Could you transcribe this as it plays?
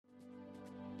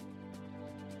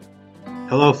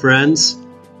Hello, friends.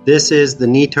 This is the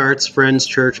Netarts Friends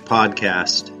Church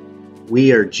podcast.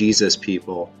 We are Jesus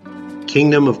people,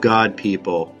 Kingdom of God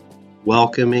people,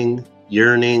 welcoming,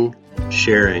 yearning,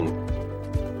 sharing.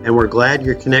 And we're glad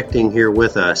you're connecting here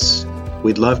with us.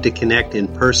 We'd love to connect in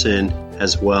person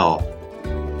as well.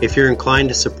 If you're inclined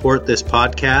to support this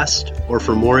podcast or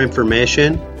for more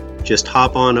information, just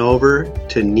hop on over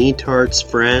to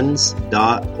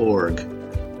netartsfriends.org.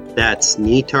 That's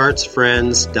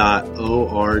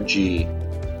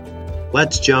netartsfriends.org.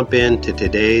 Let's jump into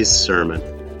today's sermon.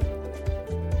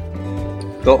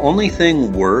 The only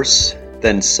thing worse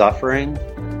than suffering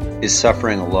is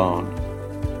suffering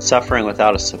alone. Suffering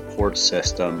without a support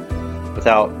system,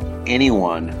 without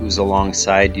anyone who's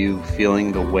alongside you,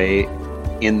 feeling the weight,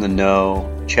 in the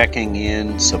know, checking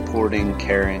in, supporting,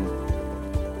 caring.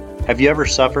 Have you ever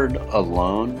suffered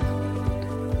alone?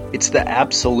 It's the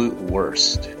absolute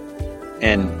worst.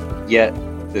 And yet,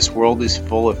 this world is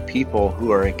full of people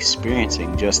who are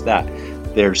experiencing just that.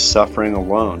 They're suffering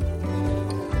alone.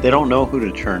 They don't know who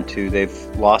to turn to. They've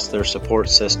lost their support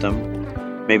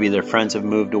system. Maybe their friends have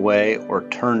moved away or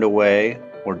turned away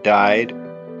or died,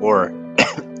 or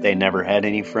they never had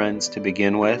any friends to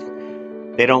begin with.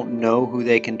 They don't know who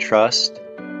they can trust.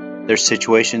 Their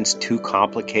situation's too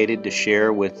complicated to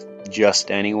share with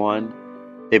just anyone.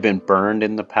 They've been burned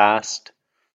in the past.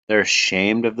 They're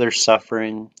ashamed of their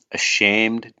suffering,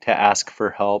 ashamed to ask for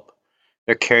help.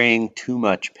 They're carrying too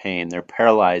much pain. They're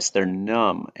paralyzed. They're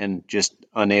numb and just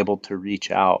unable to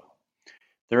reach out.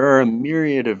 There are a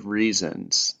myriad of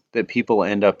reasons that people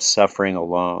end up suffering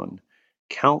alone.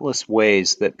 Countless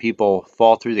ways that people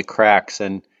fall through the cracks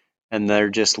and they're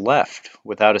just left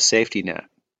without a safety net.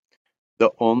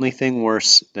 The only thing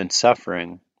worse than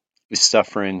suffering is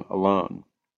suffering alone.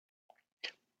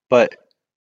 But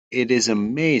it is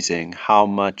amazing how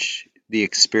much the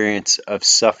experience of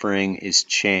suffering is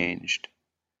changed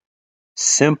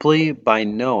simply by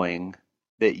knowing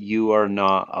that you are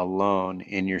not alone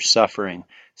in your suffering,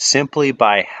 simply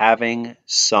by having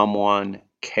someone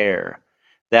care.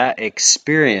 That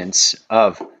experience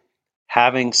of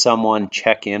having someone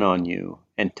check in on you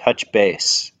and touch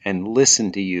base and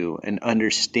listen to you and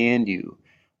understand you,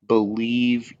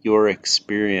 believe your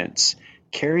experience,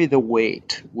 carry the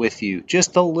weight with you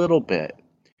just a little bit.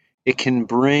 It can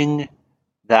bring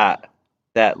that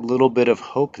little bit of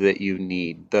hope that you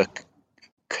need, the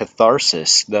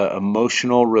catharsis, the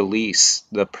emotional release,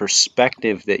 the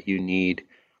perspective that you need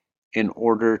in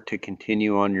order to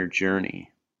continue on your journey.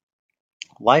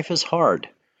 Life is hard.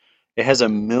 It has a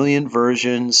million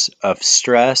versions of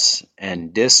stress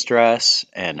and distress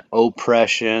and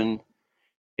oppression.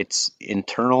 It's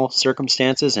internal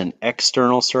circumstances and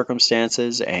external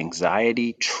circumstances,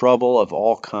 anxiety, trouble of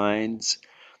all kinds.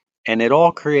 And it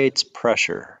all creates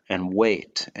pressure and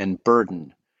weight and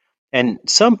burden. And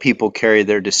some people carry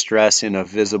their distress in a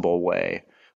visible way.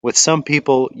 With some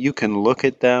people, you can look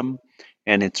at them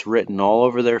and it's written all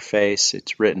over their face.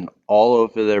 It's written all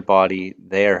over their body.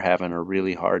 They are having a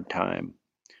really hard time.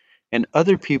 And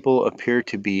other people appear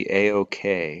to be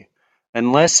A-okay.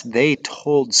 Unless they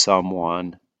told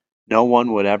someone, no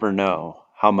one would ever know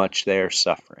how much they are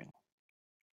suffering.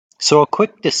 So a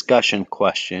quick discussion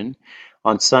question.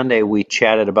 On Sunday, we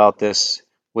chatted about this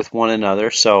with one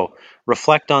another. So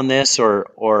reflect on this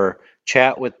or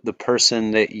chat with the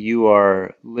person that you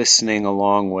are listening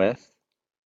along with.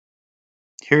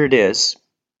 Here it is.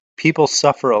 People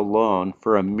suffer alone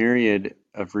for a myriad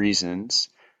of reasons.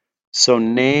 So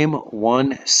name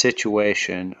one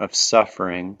situation of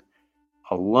suffering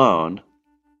alone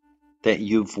that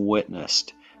you've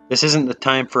witnessed. This isn't the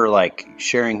time for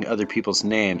sharing other people's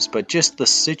names, but just the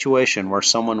situation where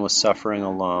someone was suffering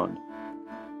alone.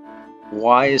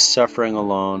 Why is suffering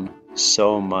alone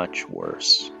so much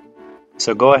worse?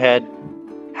 So go ahead,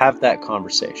 have that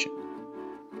conversation.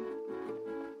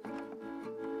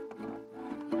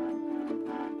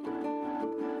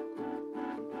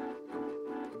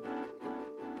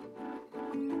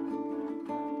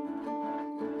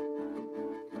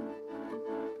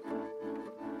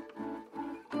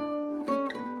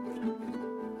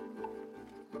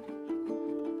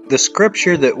 The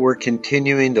scripture that we're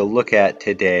continuing to look at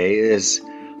today is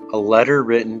a letter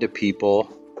written to people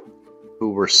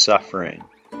who were suffering.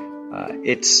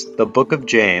 It's the book of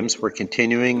James. We're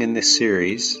continuing in this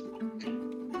series.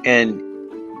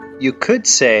 And you could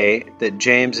say that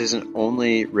James isn't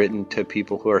only written to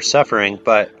people who are suffering,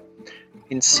 but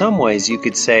in some ways you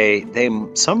could say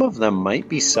some of them might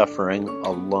be suffering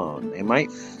alone. They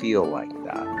might feel like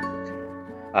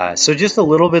that. So just a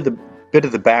little bit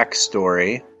of the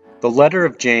backstory. The letter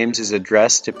of James is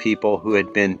addressed to people who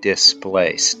had been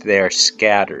displaced. They are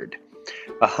scattered.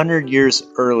 100 years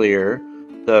earlier,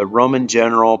 the Roman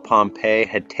general Pompey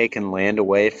had taken land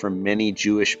away from many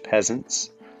Jewish peasants.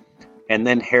 And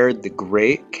then Herod the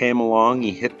Great came along.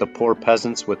 He hit the poor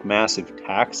peasants with massive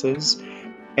taxes.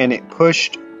 And it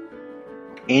pushed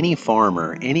any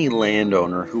farmer, any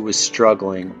landowner who was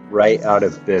struggling right out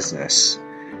of business.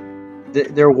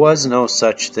 There was no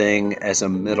such thing as a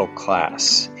middle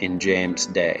class in James'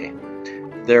 day.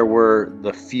 There were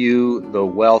the few, the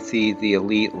wealthy, the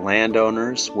elite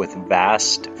landowners with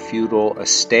vast feudal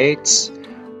estates,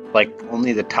 like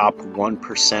only the top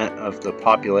 1% of the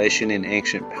population in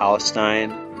ancient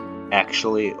Palestine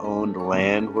actually owned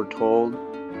land, we're told.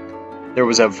 There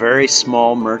was a very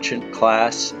small merchant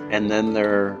class, and then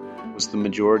there was the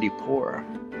majority poor.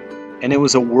 And it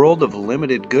was a world of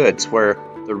limited goods where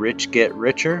the rich get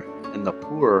richer and the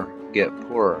poor get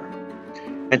poorer.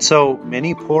 And so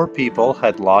many poor people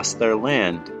had lost their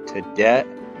land to debt.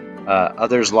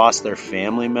 Others lost their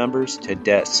family members to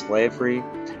debt slavery.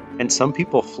 And some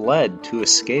people fled to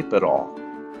escape it all.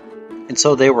 And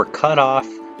so they were cut off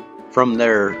from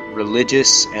their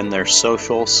religious and their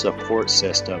social support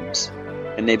systems.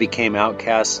 And they became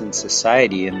outcasts in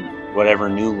society in whatever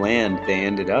new land they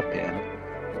ended up in.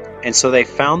 And so they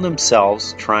found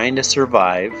themselves trying to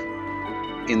survive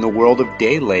in the world of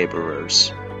day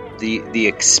laborers, the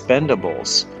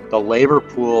expendables. The labor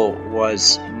pool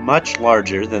was much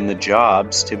larger than the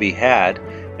jobs to be had,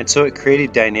 and so it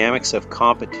created dynamics of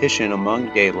competition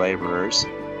among day laborers.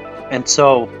 And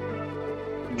so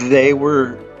they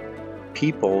were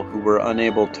people who were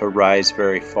unable to rise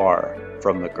very far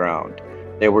from the ground.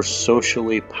 They were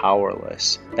socially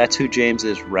powerless. That's who James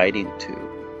is writing to.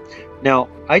 Now,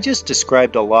 I just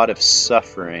described a lot of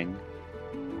suffering,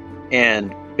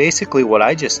 and basically what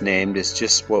I just named is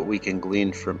just what we can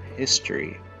glean from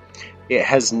history. It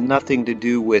has nothing to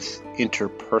do with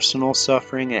interpersonal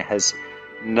suffering. It has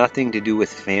nothing to do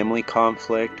with family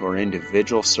conflict or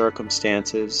individual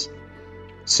circumstances.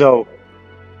 So,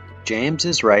 James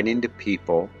is writing to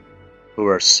people who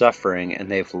are suffering and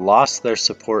they've lost their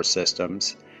support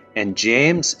systems. And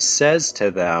James says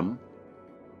to them,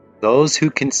 those who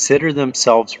consider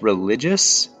themselves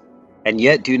religious and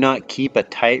yet do not keep a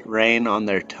tight rein on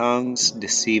their tongues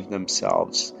deceive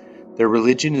themselves. Their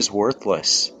religion is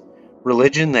worthless.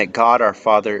 Religion that God our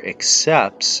Father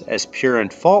accepts as pure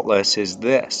and faultless is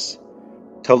this: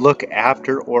 to look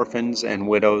after orphans and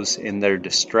widows in their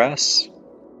distress,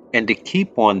 and to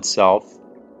keep oneself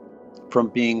from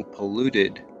being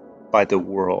polluted by the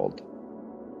world.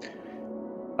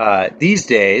 These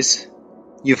days,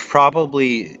 you've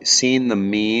probably seen the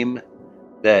meme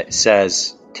that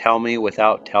says, "Tell me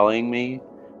without telling me."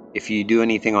 If you do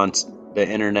anything on the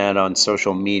internet, on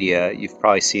social media, you've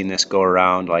probably seen this go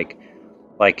around like,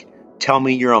 tell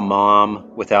me you're a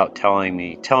mom without telling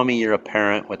me. Tell me you're a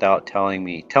parent without telling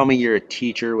me. Tell me you're a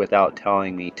teacher without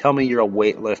telling me. Tell me you're a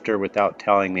weightlifter without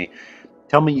telling me.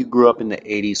 Tell me you grew up in the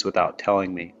 80s without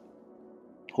telling me.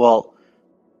 Well,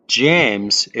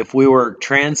 James, if we were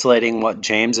translating what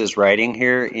James is writing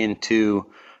here into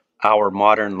our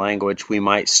modern language, we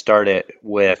might start it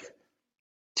with,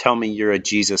 tell me you're a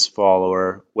Jesus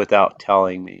follower without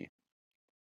telling me.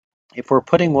 If we're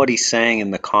putting what he's saying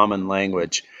in the common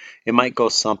language, it might go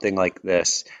something like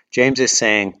this. James is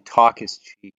saying, talk is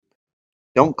cheap.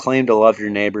 Don't claim to love your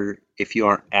neighbor if you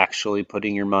aren't actually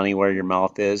putting your money where your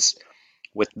mouth is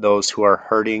with those who are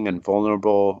hurting and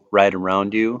vulnerable right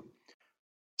around you.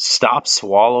 Stop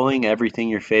swallowing everything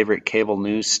your favorite cable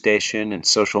news station and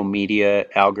social media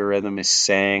algorithm is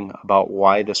saying about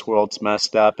why this world's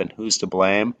messed up and who's to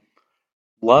blame.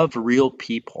 Love real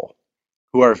people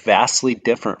who are vastly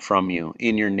different from you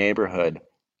in your neighborhood.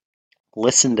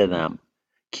 Listen to them.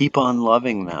 Keep on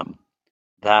loving them.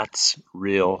 That's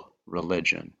real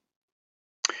religion.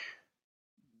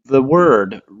 The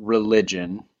word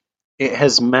religion, it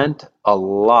has meant a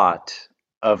lot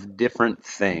of different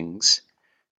things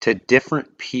to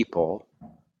different people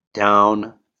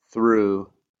down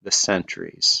through the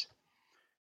centuries.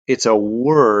 It's a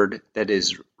word that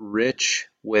is rich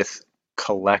with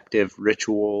collective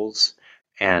rituals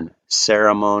and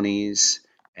ceremonies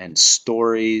and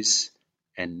stories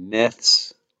and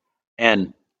myths.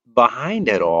 And behind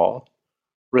it all,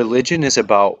 religion is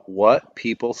about what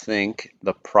people think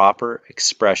the proper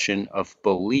expression of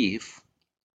belief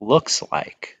looks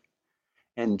like.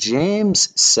 And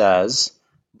James says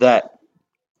that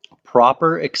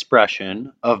proper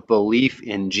expression of belief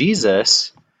in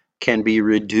Jesus can be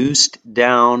reduced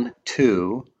down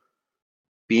to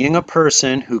being a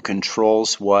person who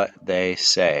controls what they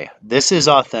say. This is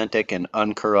authentic and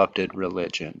uncorrupted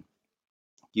religion.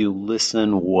 You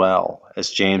listen well, as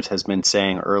James has been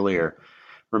saying earlier.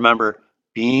 Remember,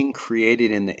 being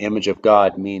created in the image of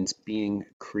God means being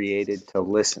created to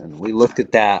listen. We looked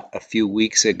at that a few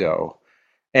weeks ago.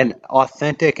 And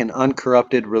authentic and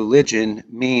uncorrupted religion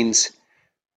means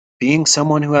being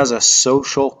someone who has a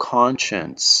social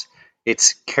conscience.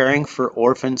 It's caring for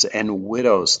orphans and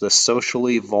widows, the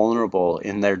socially vulnerable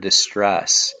in their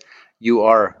distress. You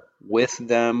are with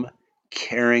them,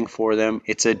 caring for them.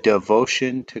 It's a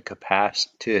devotion to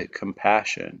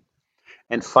compassion.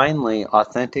 And finally,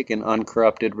 authentic and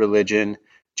uncorrupted religion,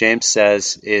 James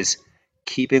says, is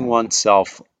keeping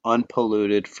oneself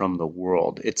unpolluted from the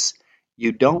world. It's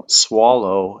you don't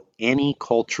swallow any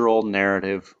cultural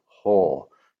narrative whole.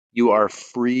 You are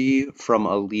free from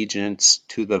allegiance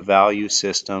to the value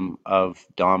system of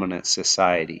dominant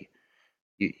society.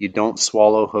 You don't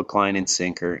swallow hook, line, and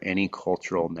sinker any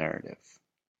cultural narrative.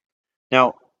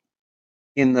 Now,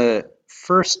 in the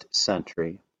first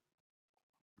century,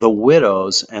 the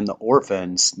widows and the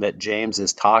orphans that James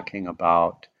is talking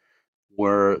about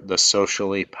were the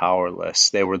socially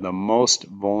powerless. They were the most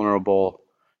vulnerable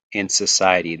in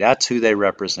society. That's who they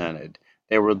represented.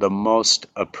 They were the most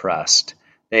oppressed.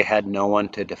 They had no one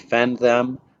to defend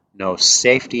them, no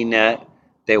safety net.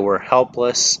 They were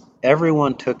helpless.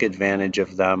 Everyone took advantage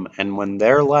of them. And when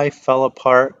their life fell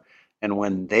apart and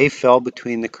when they fell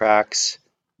between the cracks,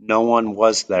 no one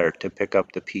was there to pick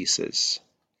up the pieces.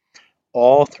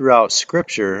 All throughout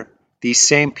Scripture, these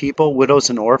same people, widows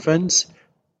and orphans,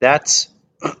 that's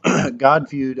God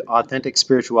viewed authentic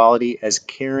spirituality as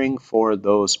caring for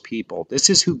those people. This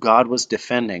is who God was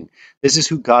defending. This is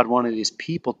who God wanted his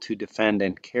people to defend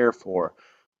and care for,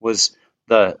 was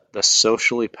the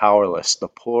socially powerless, the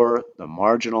poor, the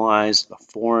marginalized, the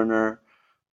foreigner.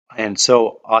 And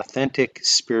so authentic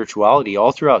spirituality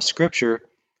all throughout Scripture,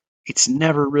 it's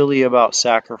never really about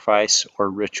sacrifice or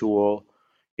ritual.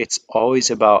 It's always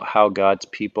about how God's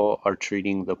people are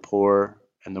treating the poor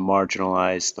and the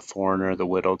marginalized, the foreigner, the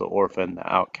widow, the orphan,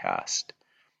 the outcast.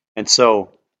 And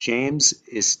so James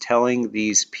is telling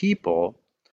these people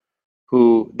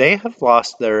who they have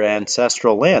lost their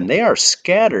ancestral land. They are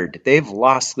scattered. They've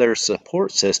lost their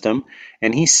support system.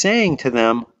 And he's saying to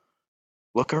them,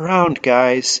 look around,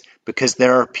 guys, because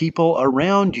there are people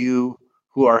around you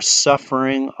who are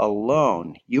suffering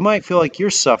alone. You might feel like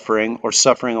you're suffering or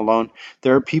suffering alone.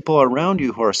 There are people around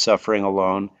you who are suffering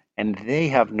alone, and they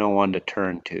have no one to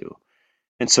turn to.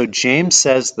 And so James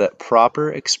says that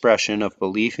proper expression of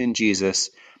belief in Jesus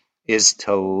is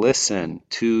to listen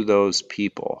to those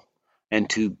people and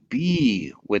to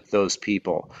be with those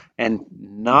people and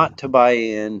not to buy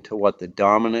into what the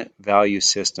dominant value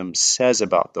system says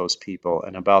about those people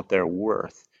and about their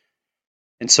worth.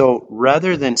 And so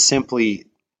rather than simply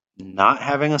not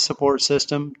having a support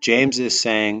system, James is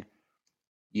saying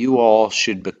you all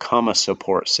should become a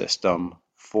support system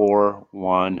for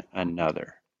one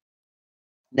another.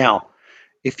 Now,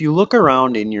 if you look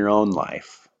around in your own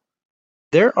life,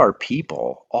 there are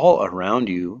people all around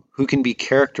you who can be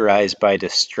characterized by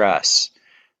distress.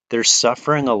 They're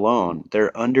suffering alone.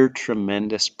 They're under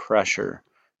tremendous pressure.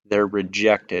 They're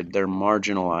rejected. They're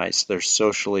marginalized. They're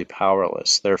socially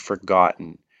powerless. They're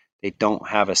forgotten. They don't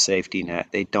have a safety net.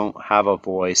 They don't have a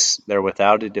voice. They're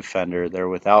without a defender. They're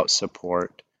without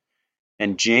support.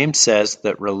 And James says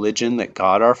that religion that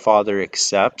God our Father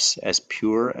accepts as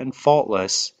pure and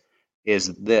faultless is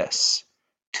this: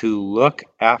 to look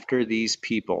after these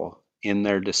people in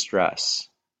their distress.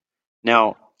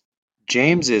 Now,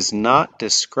 James is not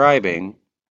describing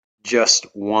just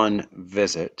one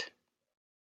visit.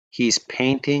 He's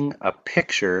painting a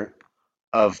picture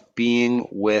of being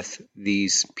with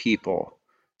these people,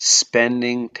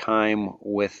 spending time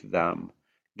with them,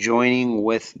 joining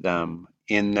with them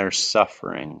in their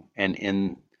suffering and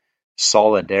in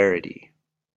solidarity.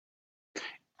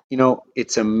 You know,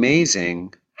 it's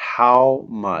amazing how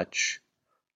much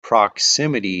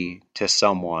proximity to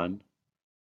someone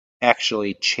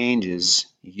actually changes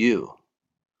you.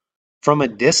 From a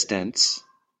distance,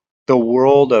 the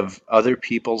world of other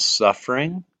people's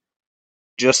suffering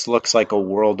just looks like a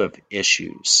world of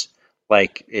issues.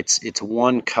 Like it's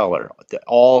one color.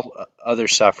 All other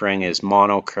suffering is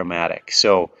monochromatic.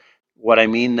 So what I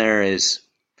mean there is,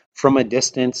 from a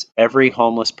distance, every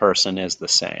homeless person is the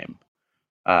same.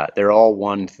 They're all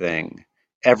one thing.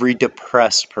 Every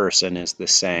depressed person is the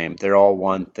same. They're all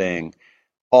one thing.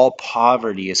 All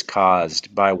poverty is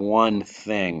caused by one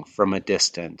thing from a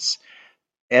distance.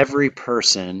 Every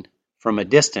person from a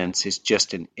distance is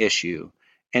just an issue,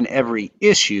 and every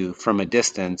issue from a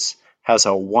distance has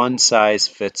a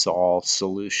one-size-fits-all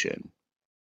solution.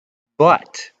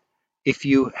 But if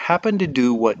you happen to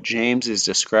do what James is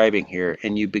describing here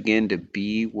and you begin to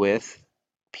be with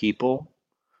people,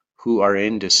 who are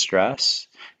in distress,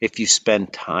 if you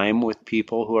spend time with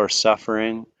people who are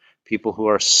suffering, people who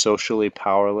are socially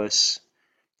powerless,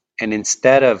 and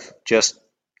instead of just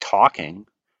talking,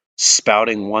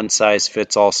 spouting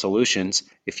one-size-fits-all solutions,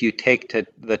 if you take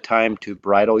the time to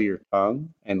bridle your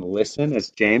tongue and listen,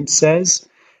 as James says,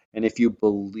 and if you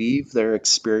believe their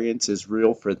experience is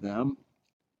real for them,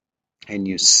 and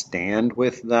you stand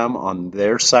with them on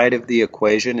their side of the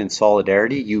equation in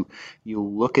solidarity, you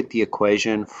look at the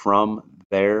equation from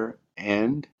their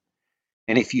end,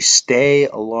 and if you stay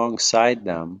alongside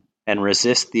them and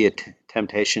resist the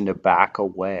temptation to back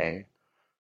away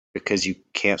because you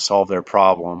can't solve their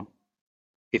problem,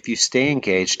 if you stay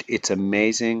engaged, it's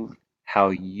amazing how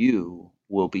you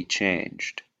will be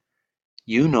changed.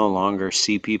 You no longer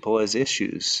see people as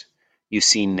issues. You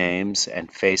see names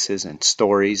and faces and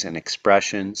stories and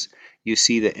expressions. You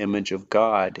see the image of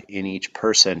God in each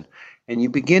person, and you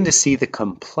begin to see the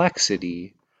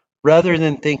complexity rather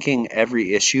than thinking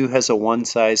every issue has a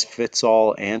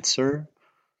one-size-fits-all answer.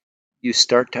 You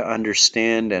start to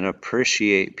understand and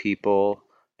appreciate people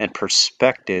and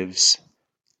perspectives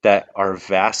that are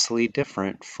vastly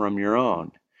different from your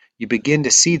own. You begin to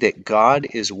see that God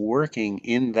is working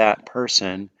in that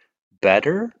person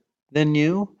better than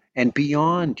you and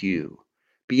beyond you,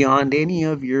 beyond any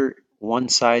of your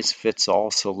one-size-fits-all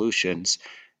solutions.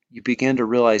 You begin to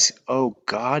realize, oh,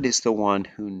 God is the one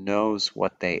who knows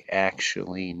what they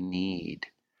actually need.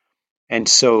 And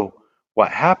so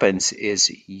what happens is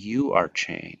you are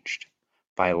changed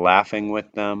by laughing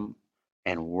with them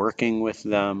and working with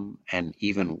them and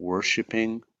even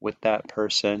worshiping with that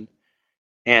person.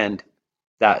 And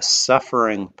that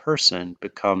suffering person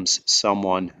becomes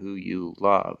someone who you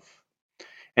love.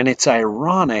 And it's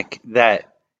ironic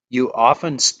that you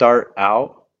often start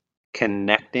out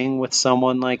connecting with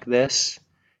someone like this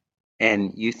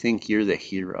and you think you're the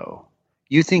hero.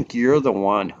 You think you're the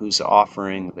one who's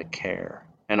offering the care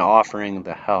and offering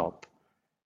the help.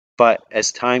 But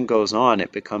as time goes on,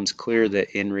 it becomes clear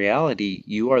that in reality,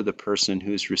 you are the person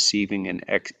who's receiving an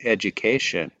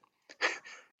education.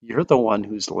 You're the one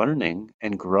who's learning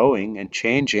and growing and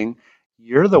changing.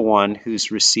 You're the one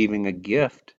who's receiving a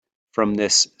gift from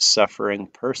this suffering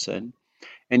person.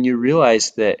 And you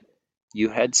realize that you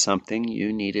had something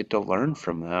you needed to learn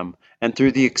from them. And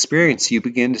through the experience, you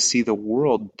begin to see the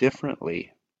world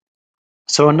differently.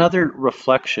 So another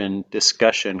reflection,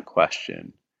 discussion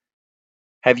question.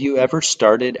 Have you ever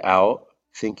started out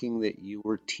thinking that you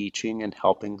were teaching and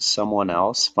helping someone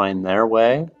else find their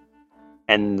way,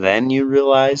 and then you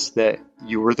realized that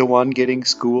you were the one getting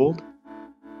schooled?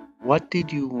 What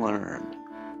did you learn?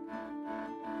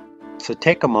 So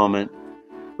take a moment,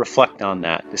 reflect on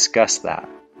that, discuss that.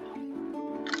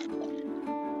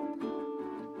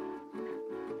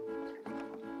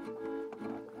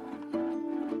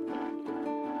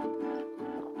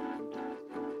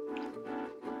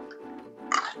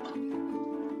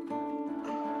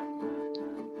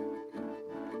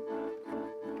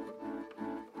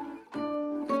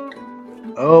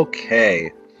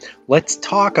 Okay, let's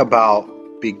talk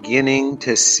about beginning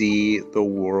to see the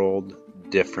world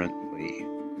differently.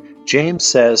 James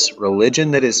says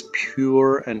religion that is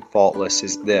pure and faultless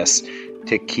is this: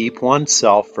 to keep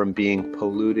oneself from being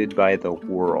polluted by the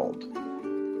world.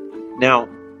 Now,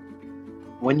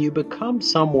 when you become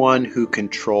someone who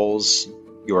controls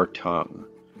your tongue,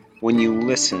 when you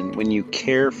listen, when you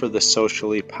care for the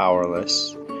socially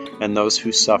powerless and those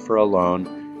who suffer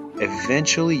alone,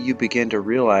 eventually you begin to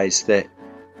realize that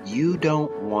you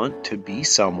don't want to be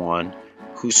someone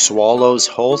who swallows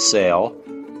wholesale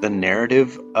the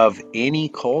narrative of any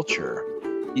culture.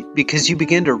 Because you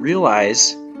begin to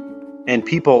realize, and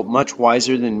people much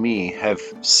wiser than me have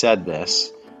said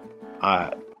this,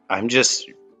 I'm just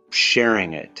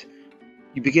sharing it.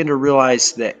 You begin to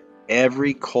realize that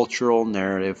every cultural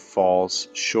narrative falls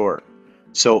short.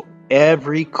 So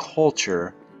every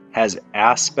culture has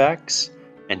aspects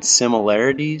and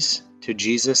similarities to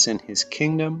Jesus and his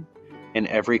kingdom, and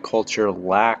every culture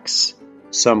lacks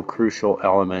some crucial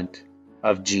element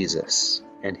of Jesus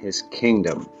and his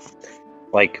kingdom.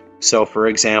 So for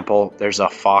example, there's a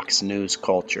Fox News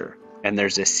culture, and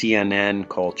there's a CNN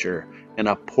culture, and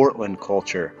a Portland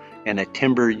culture, and a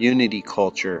Timber Unity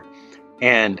culture,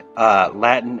 and a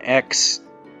Latinx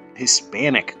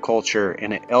Hispanic culture,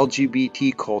 and an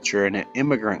LGBT culture, and an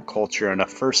immigrant culture, and a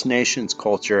First Nations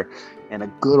culture, and a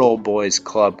good old boys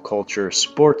club culture,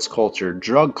 sports culture,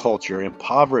 drug culture,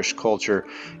 impoverished culture,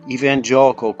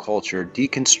 evangelical culture,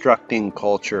 deconstructing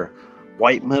culture,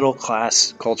 white middle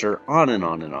class culture, on and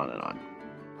on and on and on.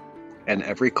 And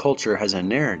every culture has a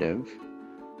narrative,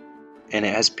 And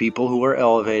it has people who are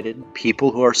elevated,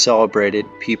 people who are celebrated,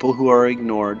 people who are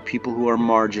ignored, people who are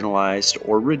marginalized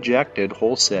or rejected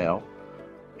wholesale.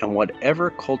 And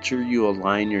whatever culture you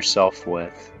align yourself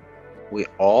with, we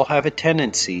all have a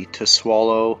tendency to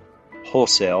swallow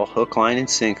wholesale, hook, line, and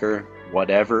sinker,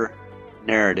 whatever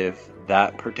narrative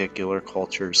that particular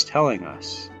culture is telling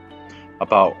us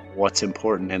about what's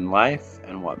important in life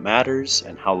and what matters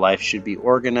and how life should be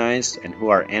organized and who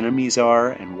our enemies are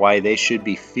and why they should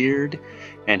be feared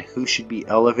and who should be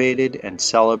elevated and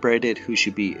celebrated, who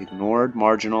should be ignored,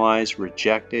 marginalized,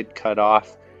 rejected, cut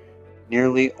off.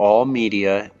 Nearly all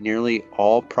media, nearly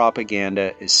all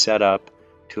propaganda is set up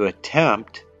to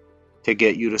attempt to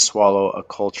get you to swallow a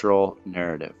cultural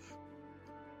narrative.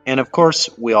 And of course,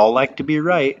 we all like to be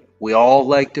right. We all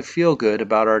like to feel good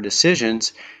about our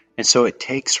decisions. And so it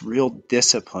takes real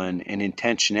discipline and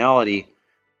intentionality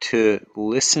to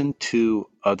listen to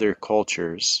other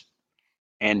cultures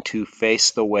and to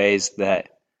face the ways that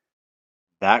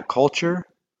that culture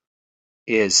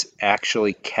is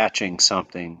actually catching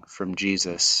something from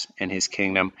Jesus and his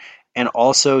kingdom, and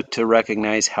also to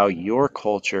recognize how your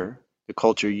culture, the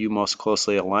culture you most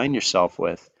closely align yourself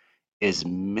with, is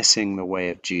missing the way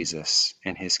of Jesus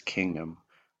and his kingdom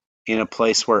in a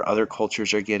place where other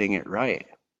cultures are getting it right.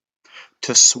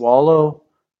 To swallow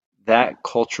that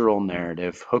cultural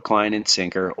narrative, hook, line, and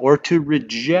sinker, or to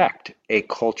reject a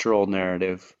cultural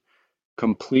narrative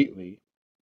completely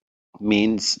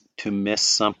means to miss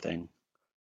something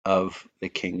of the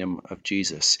kingdom of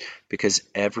Jesus, because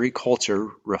every culture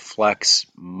reflects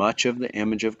much of the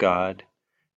image of God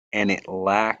and it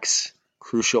lacks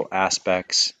crucial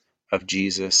aspects of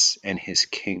Jesus and his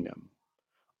kingdom.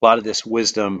 A lot of this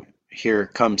wisdom here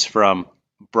comes from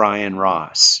Brian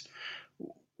Ross.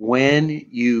 When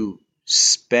you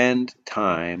spend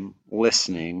time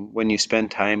listening, when you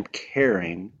spend time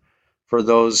caring for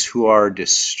those who are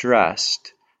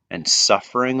distressed and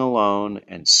suffering alone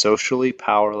and socially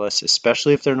powerless,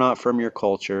 especially if they're not from your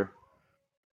culture,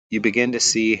 you begin to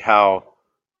see how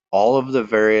all of the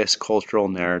various cultural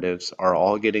narratives are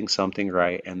all getting something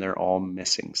right and they're all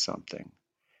missing something.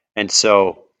 And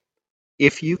so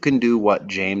if you can do what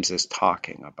James is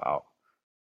talking about,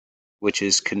 which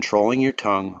is controlling your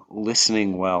tongue,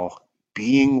 listening well,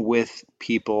 being with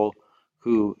people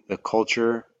who the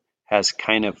culture has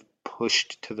kind of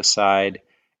pushed to the side,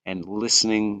 and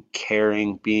listening,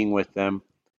 caring, being with them,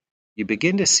 you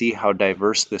begin to see how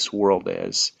diverse this world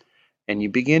is. And you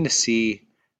begin to see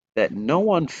that no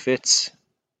one fits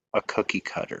a cookie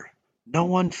cutter. No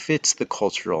one fits the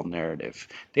cultural narrative.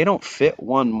 They don't fit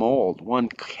one mold, one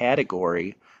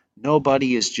category.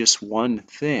 Nobody is just one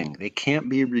thing. They can't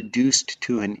be reduced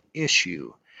to an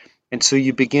issue. And so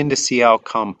you begin to see how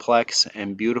complex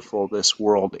and beautiful this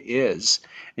world is.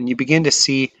 And you begin to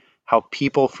see how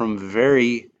people from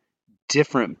very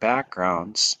different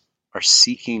backgrounds are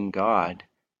seeking God,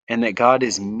 and that God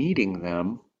is meeting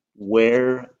them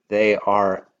where they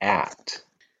are at.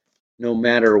 No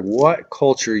matter what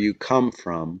culture you come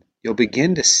from, you'll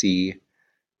begin to see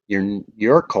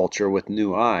your culture with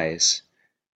new eyes,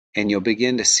 and you'll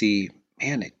begin to see,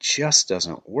 man, it just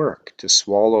doesn't work to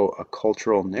swallow a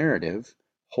cultural narrative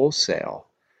wholesale.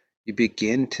 You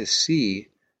begin to see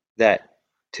that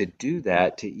to do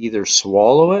that, to either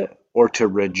swallow it or to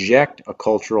reject a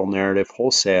cultural narrative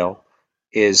wholesale,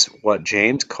 is what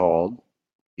James called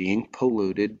being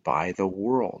polluted by the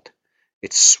world.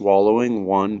 It's swallowing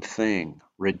one thing,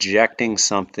 rejecting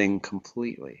something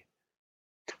completely.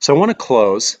 So I want to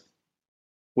close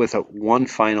with one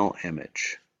final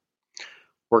image.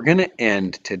 We're going to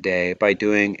end today by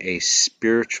doing a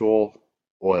spiritual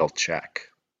oil check.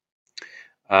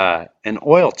 An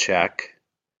oil check,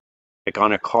 like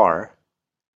on a car,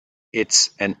 it's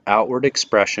an outward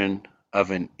expression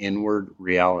of an inward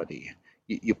reality.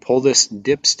 You pull this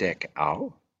dipstick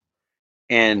out,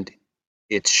 and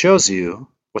it shows you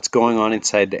what's going on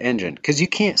inside the engine, because you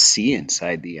can't see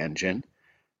inside the engine,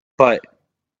 but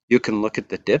you can look at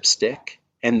the dipstick,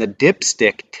 and the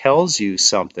dipstick tells you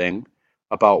something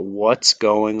about what's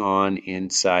going on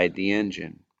inside the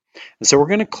engine. And so we're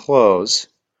going to close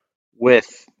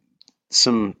with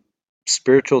some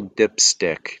spiritual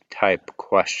dipstick type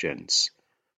questions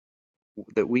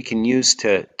that we can use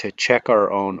to check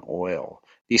our own oil.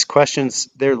 These questions,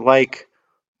 they're like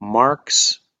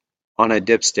marks on a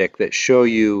dipstick that show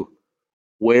you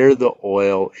where the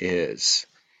oil is.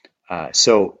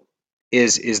 So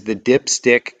is the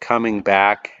dipstick coming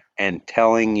back and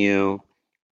telling you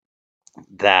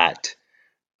that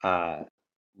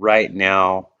right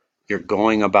now you're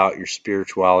going about your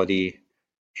spirituality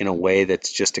in a way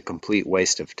that's just a complete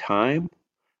waste of time?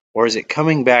 Or is it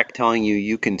coming back telling you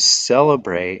you can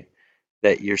celebrate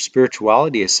that your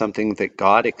spirituality is something that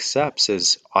God accepts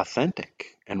as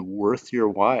authentic and worth your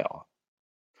while?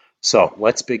 So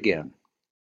let's begin.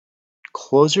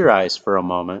 Close your eyes for a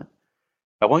moment.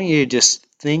 I want you to just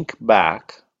think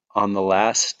back on the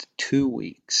last 2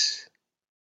 weeks.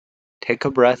 Take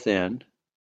a breath in,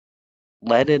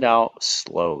 let it out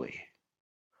slowly.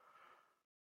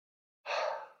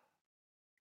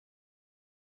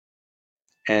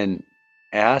 And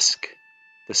ask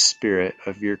the Spirit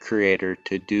of your Creator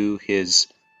to do His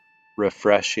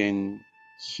refreshing,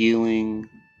 healing,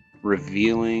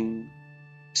 revealing,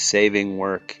 saving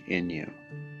work in you.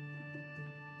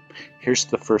 Here's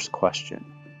the first question.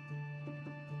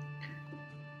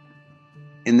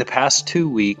 In the past 2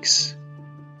 weeks,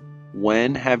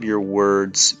 when have your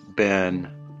words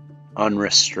been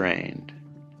unrestrained?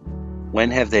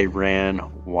 When have they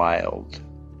ran wild?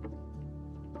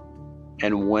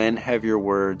 And when have your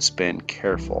words been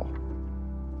careful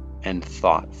and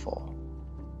thoughtful?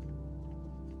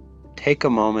 Take a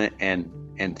moment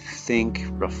and think,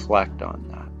 reflect on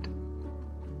that.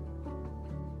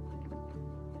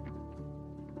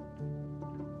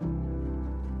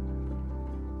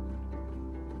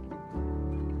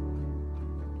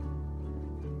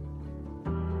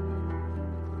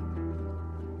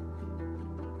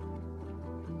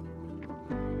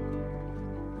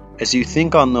 As you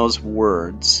think on those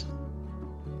words,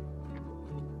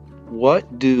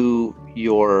 what do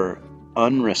your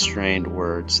unrestrained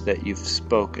words that you've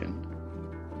spoken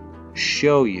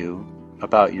show you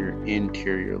about your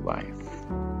interior life?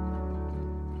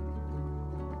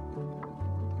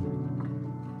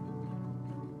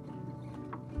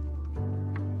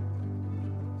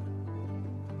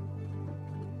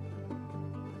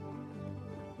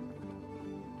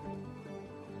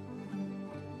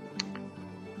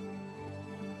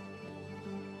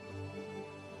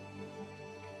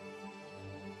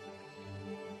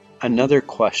 Another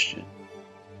question.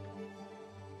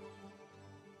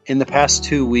 In the past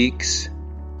 2 weeks,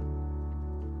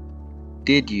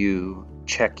 did you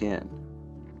check in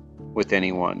with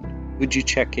anyone? Who'd you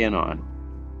check in on?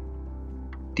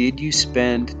 Did you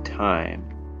spend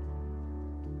time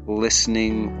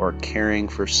listening or caring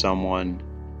for someone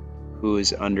who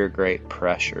is under great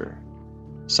pressure?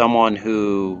 Someone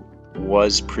who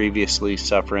was previously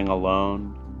suffering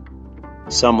alone?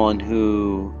 Someone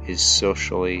who is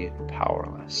socially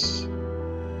powerless?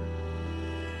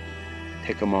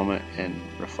 Take a moment and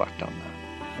reflect on that.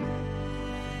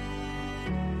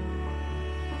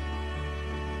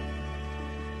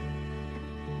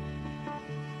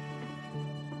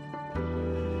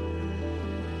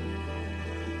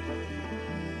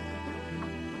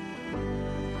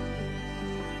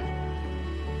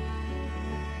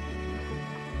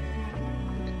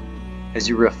 As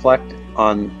you reflect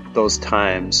on those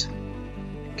times,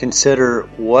 consider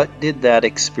what did that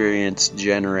experience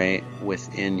generate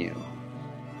within you?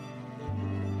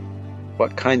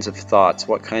 What kinds of thoughts,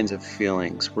 what kinds of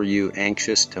feelings? Were you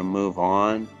anxious to move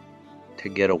on, to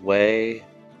get away?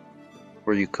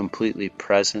 Were you completely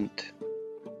present?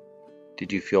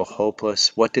 Did you feel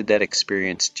hopeless? What did that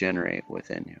experience generate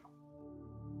within you?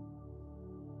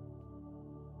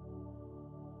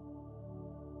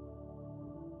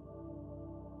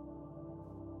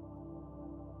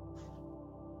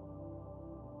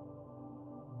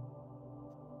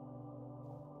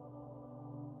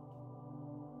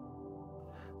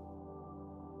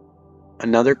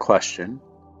 Another question.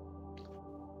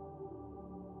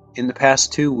 In the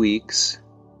past 2 weeks,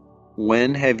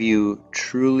 when have you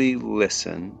truly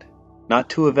listened,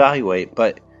 not to evaluate,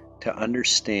 but to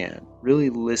understand, really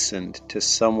listened to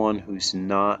someone who's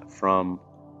not from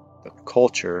the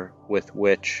culture with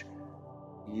which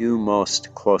you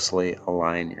most closely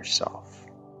align yourself?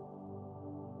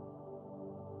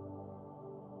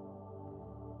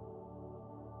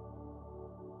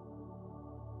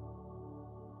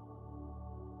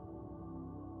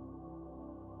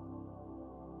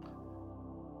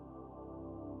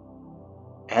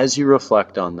 As you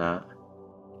reflect on that,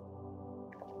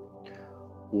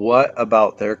 what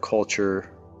about their culture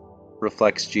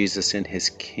reflects Jesus in His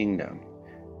kingdom?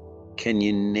 Can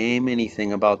you name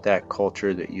anything about that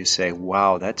culture that you say,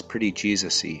 wow, that's pretty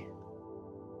Jesus-y?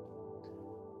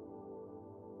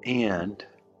 And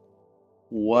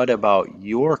what about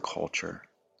your culture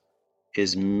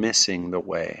is missing the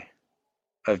way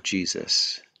of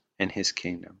Jesus and His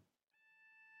kingdom?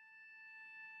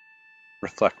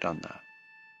 Reflect on that.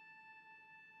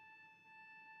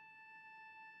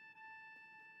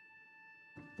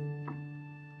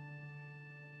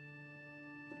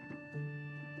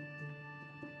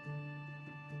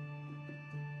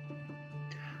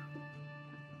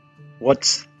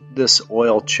 What's this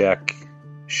oil check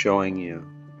showing you?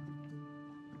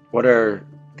 What are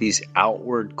these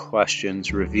outward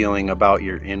questions revealing about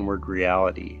your inward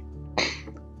reality?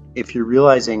 If you're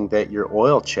realizing that your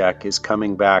oil check is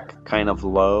coming back kind of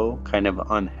low, kind of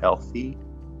unhealthy,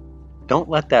 don't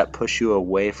let that push you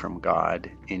away from God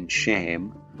in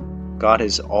shame. God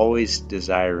is always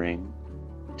desiring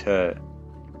to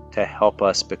help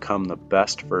us become the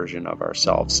best version of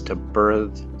ourselves, to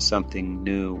birth something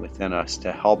new within us,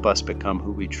 to help us become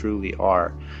who we truly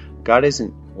are. God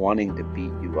isn't wanting to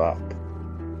beat you up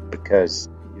because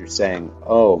you're saying,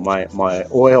 oh, my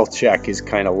oil check is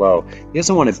kind of low. He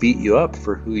doesn't want to beat you up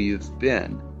for who you've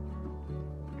been.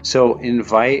 So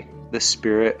invite the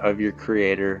Spirit of your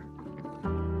Creator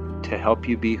to help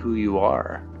you be who you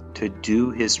are, to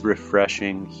do His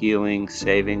refreshing, healing,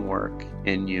 saving work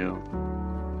in you.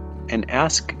 And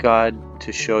ask God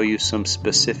to show you some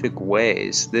specific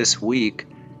ways this week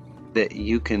that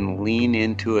you can lean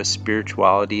into a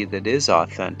spirituality that is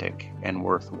authentic and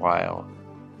worthwhile,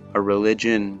 a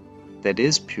religion that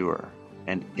is pure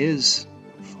and is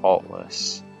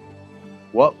faultless.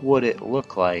 What would it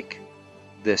look like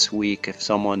this week if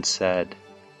someone said,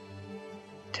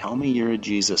 "Tell me you're a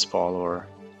Jesus follower,"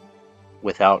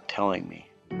 without telling me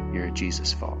you're a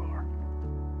Jesus follower?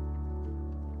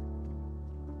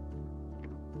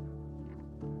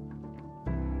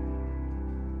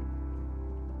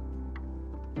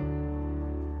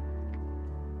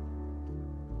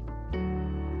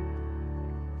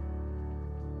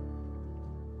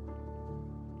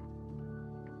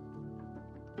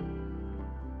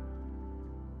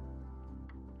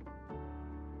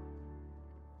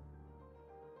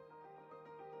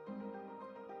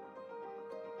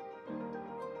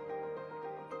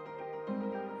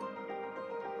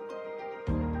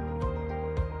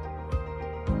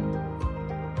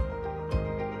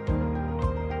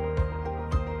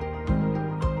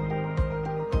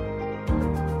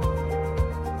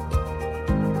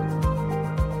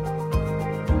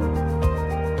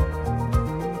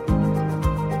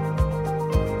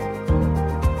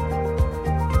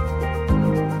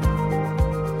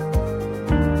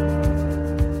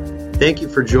 Thank you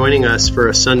for joining us for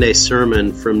a Sunday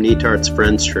sermon from Netarts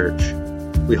Friends Church.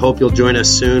 We hope you'll join us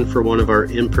soon for one of our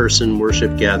in-person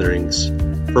worship gatherings.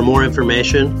 For more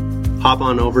information, hop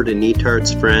on over to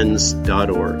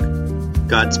netartsfriends.org.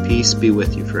 God's peace be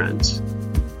with you, friends.